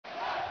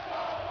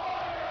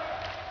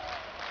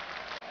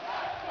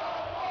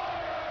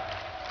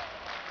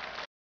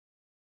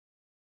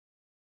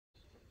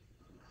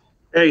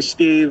Hey,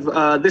 Steve.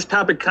 This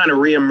topic kind of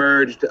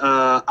reemerged,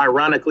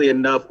 ironically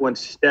enough, when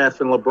Steph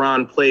and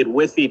LeBron played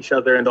with each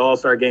other in the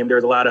All-Star game. There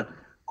was a lot of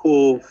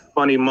cool,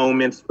 funny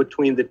moments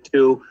between the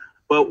two.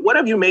 But what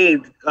have you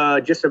made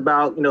just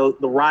about,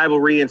 the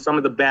rivalry and some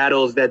of the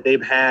battles that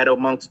they've had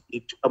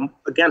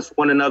against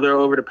one another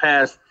over the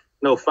past,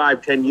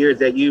 5-10 years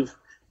that you've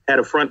had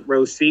a front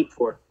row seat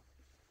for?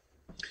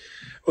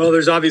 Well,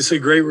 there's obviously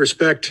great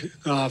respect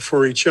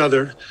for each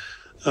other.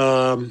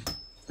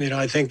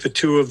 I think the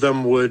two of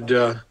them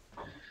would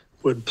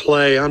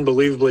play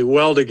unbelievably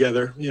well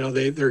together.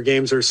 Their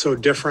games are so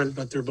different,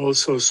 but they're both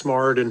so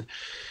smart, and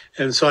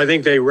so I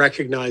think they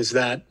recognize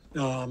that.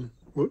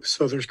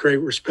 So there's great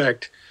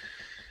respect,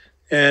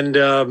 and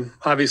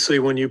obviously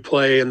when you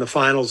play in the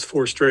finals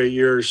 4 straight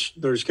years,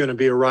 there's going to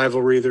be a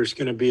rivalry. There's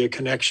going to be a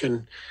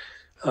connection,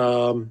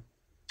 and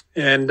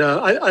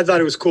I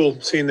thought it was cool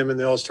seeing them in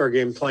the All-Star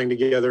game playing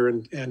together,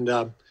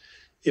 and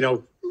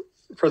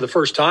for the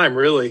first time,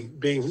 really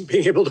being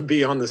able to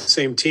be on the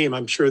same team.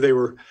 I'm sure they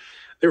were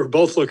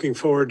both looking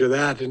forward to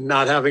that and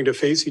not having to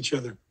face each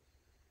other.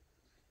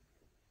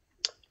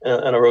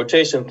 And a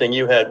rotation thing,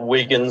 you had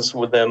Wiggins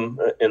with them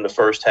in the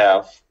first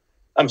half.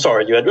 I'm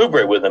sorry, you had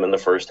Oubre with them in the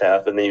first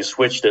half, and then you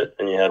switched it,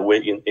 and you had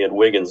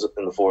Wiggins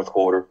in the fourth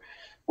quarter.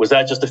 Was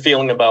that just a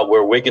feeling about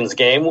where Wiggins'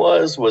 game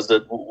was? Was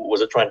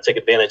it trying to take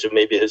advantage of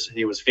maybe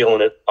he was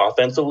feeling it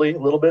offensively a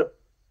little bit?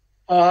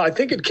 I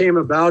think it came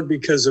about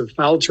because of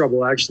foul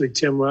trouble, actually,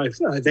 Tim. I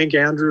think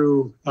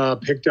Andrew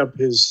picked up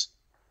his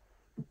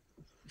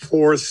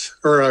fourth,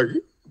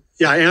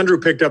 Andrew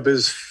picked up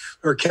his,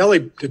 or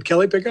Kelly, did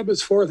Kelly pick up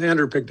his fourth?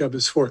 Andrew picked up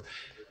his fourth.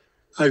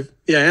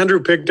 Andrew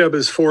picked up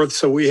his fourth,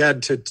 so we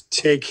had to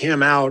take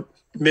him out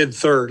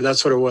mid-third.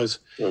 That's what it was.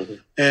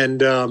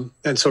 Mm-hmm.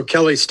 And so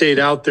Kelly stayed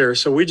out there.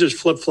 So we just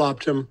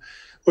flip-flopped him,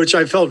 which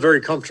I felt very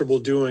comfortable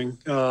doing.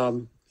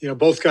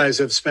 Both guys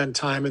have spent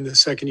time in the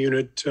second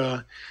unit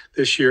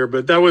this year,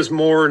 but that was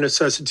more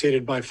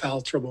necessitated by foul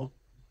trouble.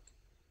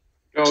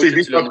 Steve,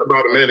 you talked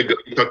about a minute ago,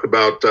 you talked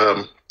about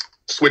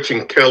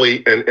switching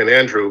Kelly and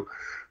Andrew.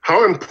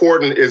 How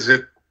important is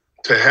it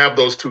to have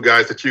those two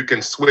guys that you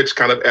can switch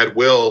kind of at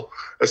will,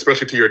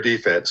 especially to your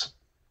defense?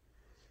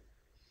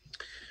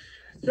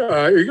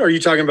 Are you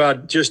talking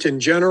about just in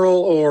general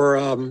or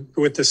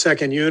with the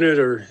second unit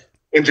or?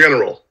 In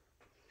general.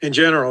 In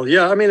general,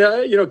 yeah. I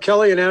mean,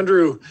 Kelly and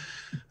Andrew,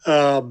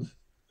 they're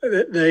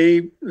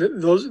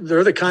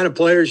the kind of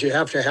players you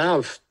have to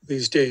have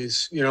these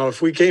days.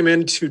 If we came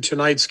into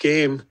tonight's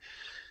game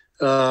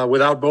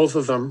without both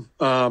of them,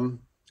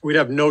 we'd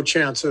have no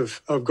chance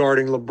of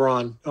guarding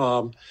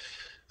LeBron.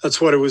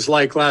 That's what it was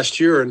like last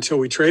year until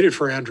we traded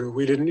for Andrew.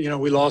 We didn't,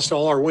 we lost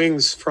all our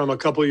wings from a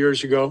couple of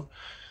years ago.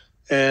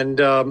 And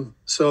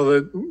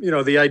so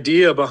the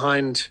idea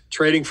behind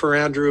trading for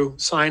Andrew,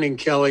 signing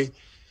Kelly,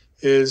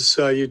 is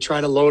you try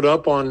to load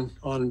up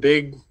on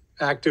big,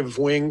 active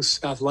wings,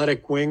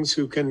 athletic wings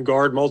who can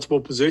guard multiple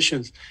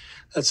positions.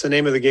 That's the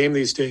name of the game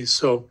these days.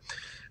 So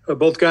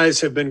both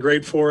guys have been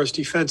great for us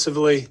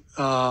defensively.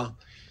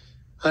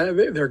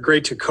 They're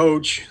great to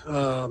coach,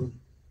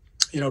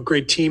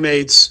 great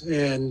teammates.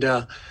 And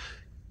I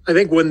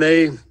think when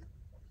they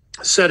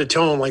set a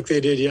tone like they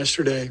did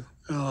yesterday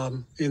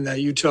in that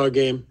Utah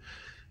game,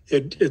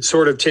 it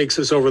sort of takes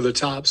us over the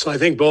top. So I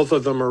think both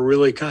of them are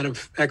really kind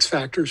of X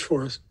factors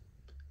for us.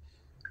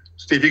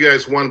 Steve, you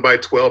guys won by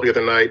 12 the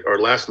other night, or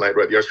last night,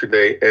 right,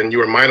 yesterday, and you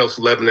were minus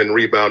 11 in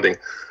rebounding.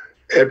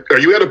 Are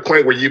you at a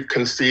point where you've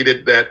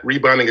conceded that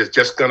rebounding is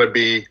just going to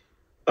be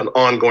an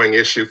ongoing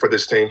issue for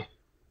this team?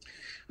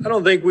 I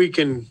don't think we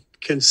can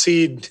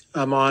concede,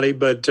 Monty,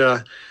 but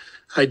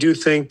I do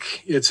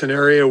think it's an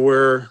area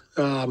where,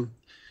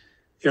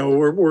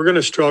 we're going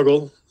to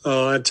struggle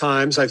at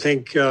times. I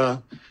think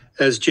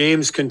as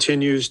James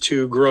continues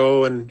to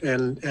grow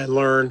and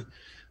learn,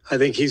 I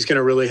think he's going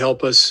to really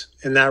help us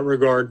in that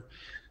regard.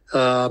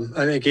 I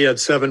think he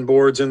had 7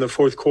 boards in the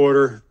fourth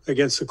quarter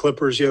against the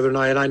Clippers the other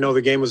night. I know the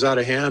game was out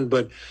of hand,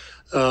 but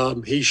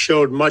he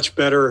showed much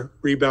better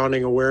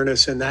rebounding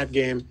awareness in that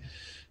game.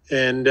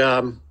 And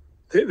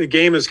the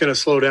game is going to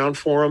slow down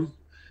for him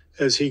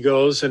as he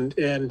goes.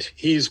 And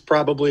he's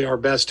probably our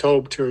best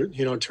hope to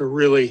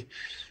really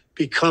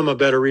become a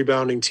better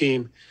rebounding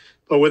team.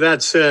 But with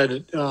that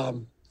said,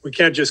 we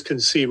can't just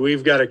concede.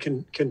 We've got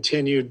to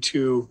continue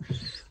to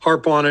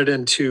harp on it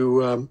and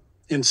to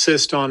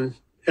insist on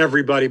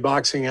everybody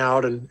boxing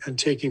out and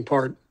taking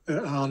part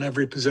on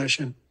every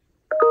possession.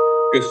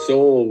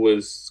 Gasol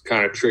was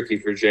kind of tricky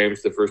for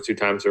James the first 2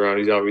 times around.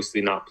 He's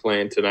obviously not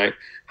playing tonight.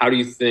 How do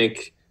you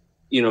think,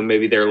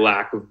 maybe their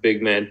lack of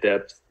big man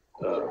depth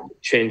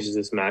changes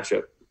this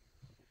matchup?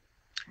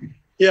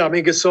 Yeah, I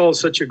mean, Gasol is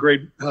such a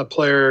great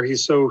player.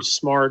 He's so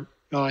smart.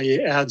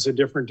 He adds a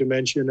different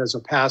dimension as a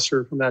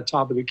passer from that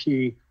top of the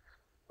key.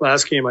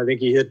 Last game, I think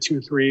he hit 2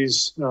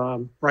 threes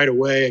right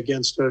away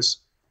against us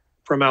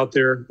from out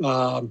there.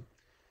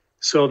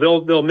 So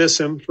they'll miss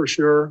him for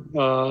sure.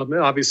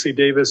 Obviously,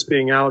 Davis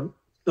being out,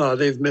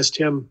 they've missed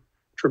him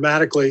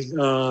dramatically.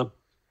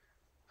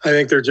 I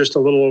think they're just a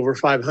little over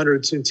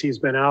 500 since he's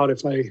been out,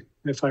 if I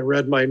if I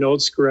read my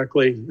notes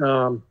correctly.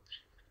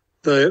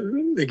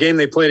 The game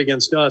they played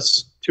against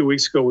us 2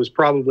 weeks ago was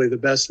probably the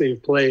best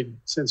they've played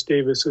since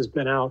Davis has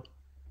been out.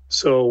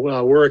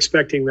 So we're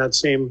expecting that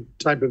same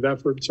type of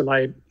effort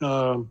tonight.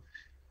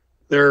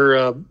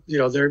 They're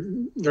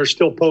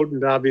still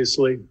potent,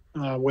 obviously,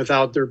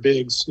 without their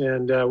bigs,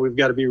 and we've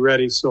got to be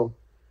ready. So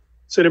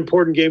it's an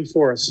important game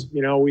for us.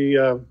 We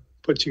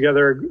put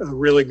together a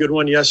really good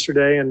one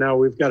yesterday, and now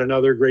we've got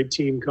another great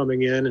team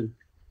coming in,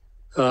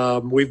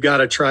 and we've got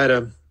to try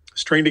to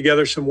string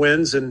together some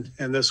wins, and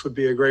this would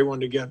be a great one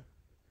to get.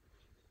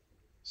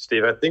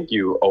 Steve, I think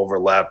you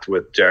overlapped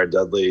with Jared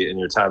Dudley in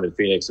your time in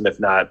Phoenix, and if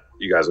not,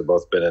 you guys have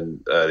both been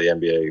in the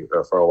NBA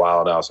for a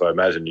while now, so I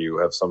imagine you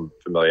have some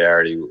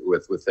familiarity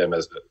with him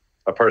as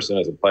a person,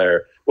 as a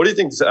player. What do you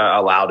think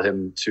allowed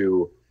him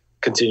to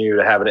continue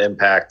to have an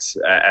impact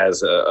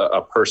as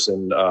a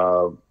person,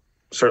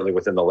 certainly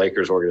within the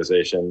Lakers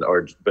organization,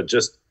 but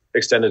just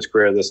extend his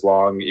career this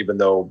long, even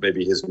though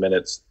maybe his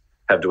minutes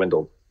have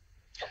dwindled?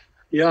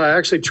 Yeah, I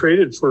actually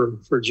traded for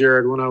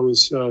Jared when I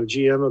was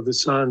GM of the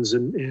Suns,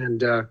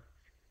 and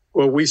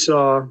what we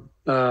saw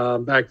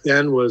back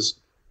then was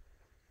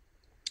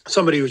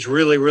somebody who was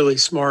really, really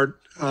smart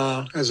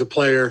as a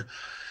player.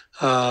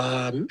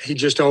 He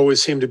just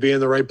always seemed to be in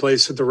the right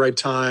place at the right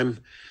time,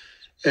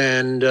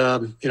 and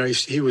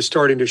he was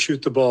starting to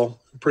shoot the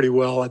ball pretty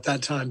well at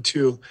that time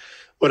too.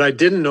 What I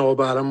didn't know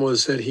about him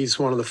was that he's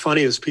one of the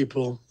funniest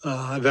people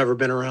I've ever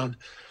been around.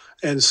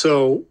 And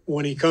so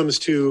when he comes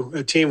to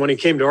a team, when he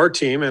came to our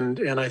team,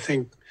 and I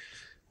think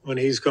when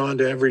he's gone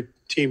to every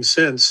team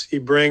since, he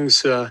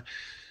brings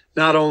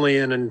not only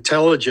an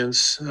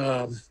intelligence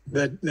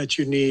that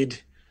you need in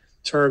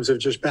terms of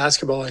just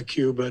basketball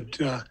IQ, but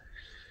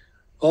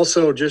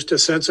also just a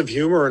sense of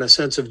humor and a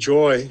sense of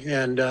joy.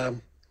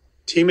 And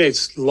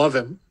teammates love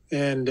him,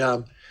 and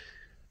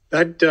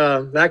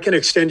that can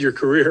extend your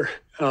career.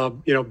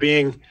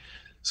 Being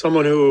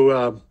someone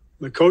who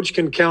the coach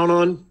can count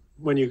on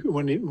when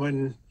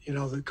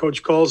the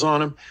coach calls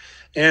on him,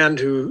 and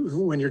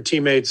when your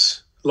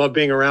teammates love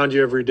being around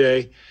you every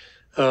day,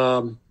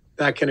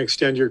 that can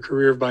extend your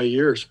career by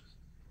years.